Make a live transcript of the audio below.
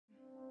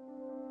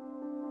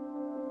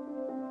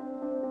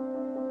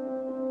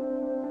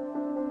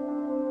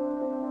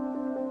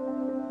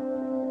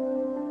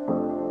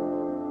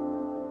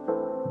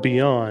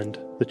Beyond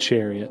the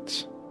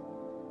Chariots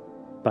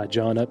by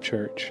John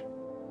Upchurch.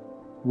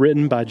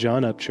 Written by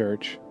John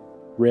Upchurch,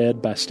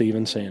 read by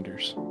Stephen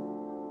Sanders.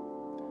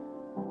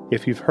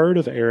 If you've heard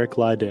of Eric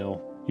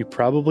Liddell, you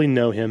probably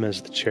know him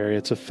as the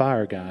Chariots of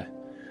Fire guy.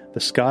 The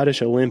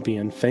Scottish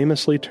Olympian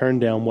famously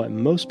turned down what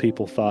most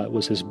people thought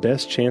was his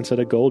best chance at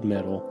a gold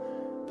medal,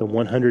 the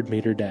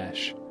 100-meter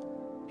dash.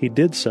 He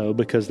did so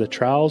because the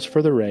trials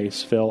for the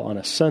race fell on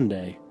a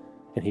Sunday,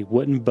 and he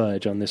wouldn't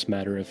budge on this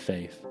matter of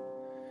faith.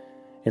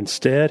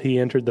 Instead, he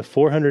entered the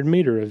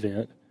 400-meter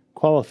event,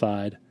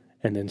 qualified,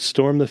 and then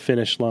stormed the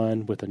finish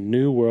line with a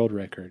new world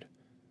record.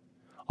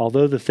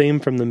 Although the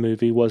theme from the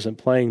movie wasn't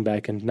playing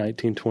back in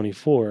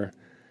 1924,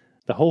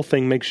 the whole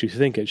thing makes you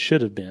think it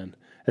should have been,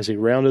 as he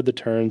rounded the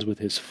turns with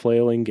his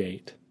flailing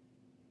gait.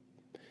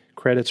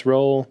 Credits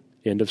roll,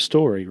 end of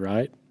story,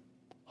 right?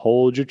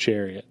 Hold your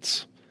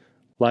chariots.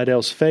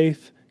 Liddell's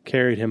faith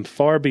carried him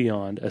far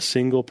beyond a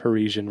single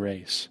Parisian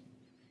race.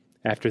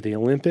 After the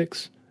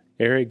Olympics,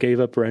 Eric gave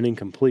up running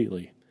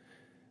completely.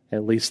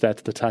 At least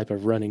that's the type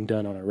of running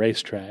done on a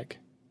racetrack.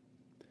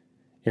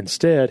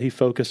 Instead, he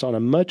focused on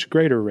a much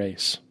greater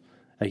race.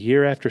 A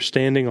year after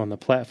standing on the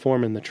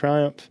platform in the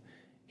Triumph,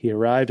 he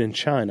arrived in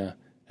China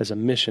as a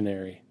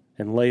missionary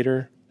and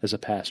later as a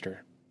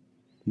pastor.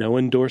 No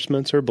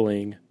endorsements or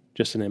bling,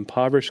 just an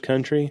impoverished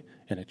country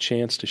and a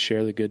chance to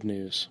share the good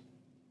news.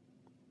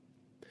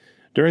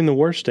 During the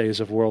worst days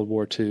of World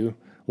War II,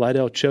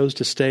 Liddell chose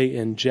to stay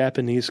in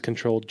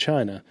Japanese-controlled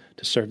China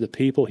to serve the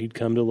people he'd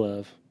come to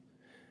love.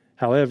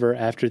 However,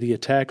 after the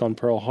attack on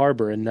Pearl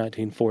Harbor in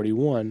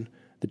 1941,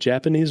 the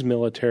Japanese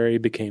military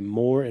became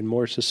more and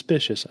more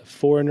suspicious of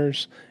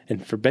foreigners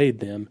and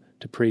forbade them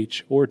to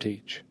preach or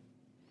teach.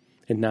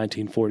 In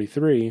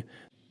 1943,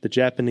 the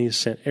Japanese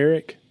sent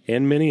Eric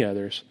and many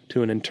others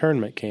to an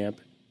internment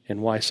camp in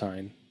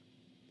Weisheim.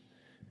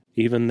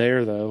 Even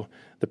there, though,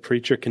 the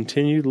preacher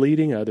continued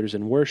leading others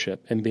in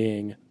worship and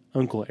being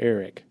Uncle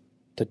Eric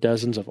to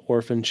dozens of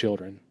orphan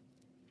children.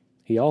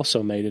 He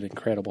also made an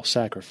incredible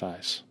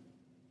sacrifice.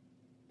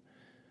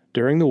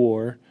 During the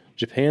war,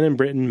 Japan and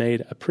Britain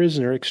made a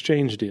prisoner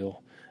exchange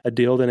deal, a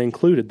deal that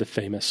included the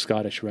famous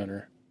Scottish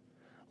runner.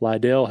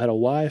 Liddell had a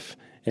wife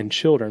and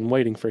children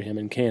waiting for him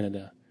in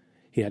Canada.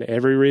 He had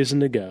every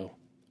reason to go,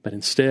 but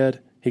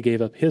instead he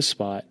gave up his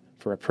spot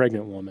for a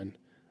pregnant woman,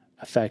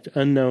 a fact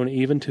unknown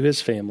even to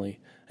his family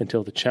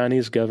until the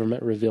Chinese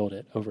government revealed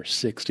it over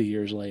 60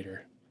 years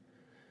later.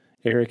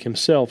 Eric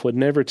himself would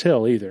never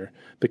tell either,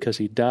 because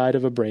he died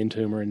of a brain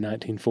tumor in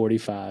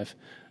 1945,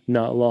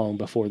 not long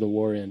before the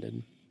war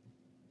ended.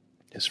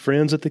 His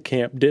friends at the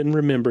camp didn't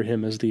remember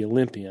him as the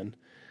Olympian.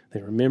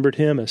 They remembered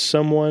him as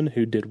someone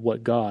who did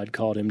what God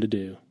called him to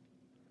do.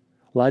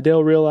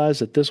 Liddell realized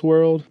that this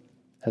world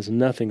has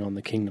nothing on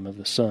the kingdom of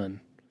the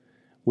sun.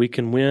 We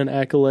can win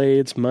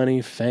accolades,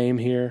 money, fame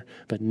here,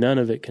 but none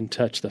of it can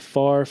touch the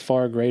far,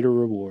 far greater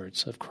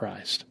rewards of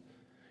Christ.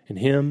 In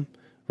Him,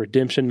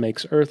 redemption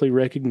makes earthly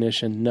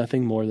recognition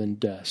nothing more than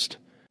dust.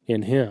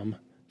 In Him,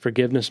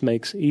 forgiveness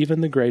makes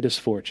even the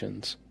greatest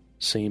fortunes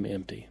seem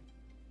empty.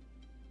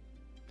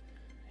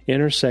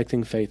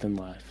 Intersecting faith and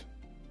life.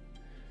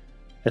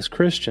 As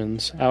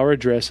Christians, our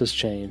address has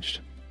changed,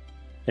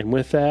 and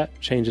with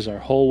that changes our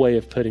whole way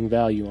of putting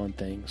value on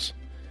things.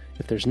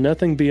 If there's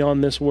nothing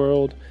beyond this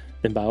world,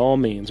 then by all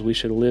means we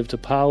should live to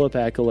pile up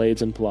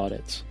accolades and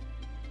plaudits.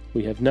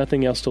 We have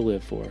nothing else to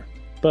live for,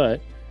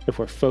 but if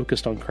we're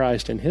focused on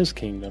Christ and His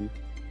kingdom,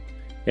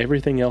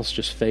 everything else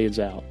just fades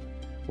out.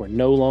 We're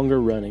no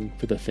longer running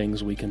for the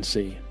things we can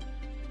see.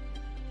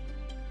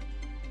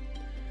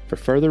 For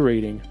further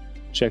reading,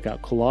 check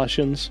out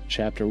Colossians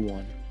chapter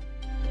 1.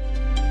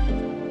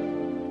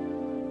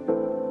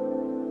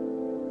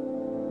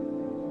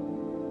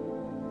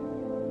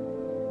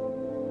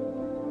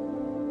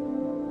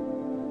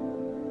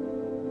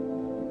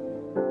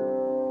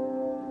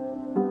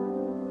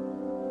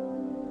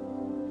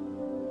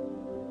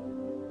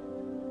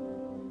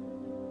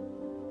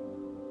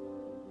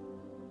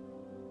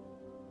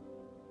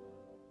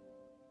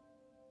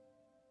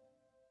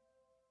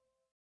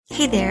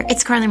 Hey there,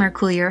 it's Carly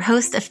Mercourier,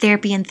 host of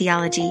Therapy and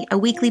Theology, a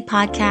weekly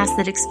podcast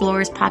that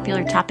explores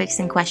popular topics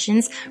and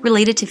questions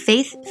related to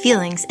faith,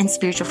 feelings, and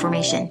spiritual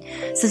formation.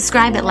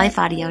 Subscribe at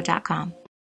lifeaudio.com.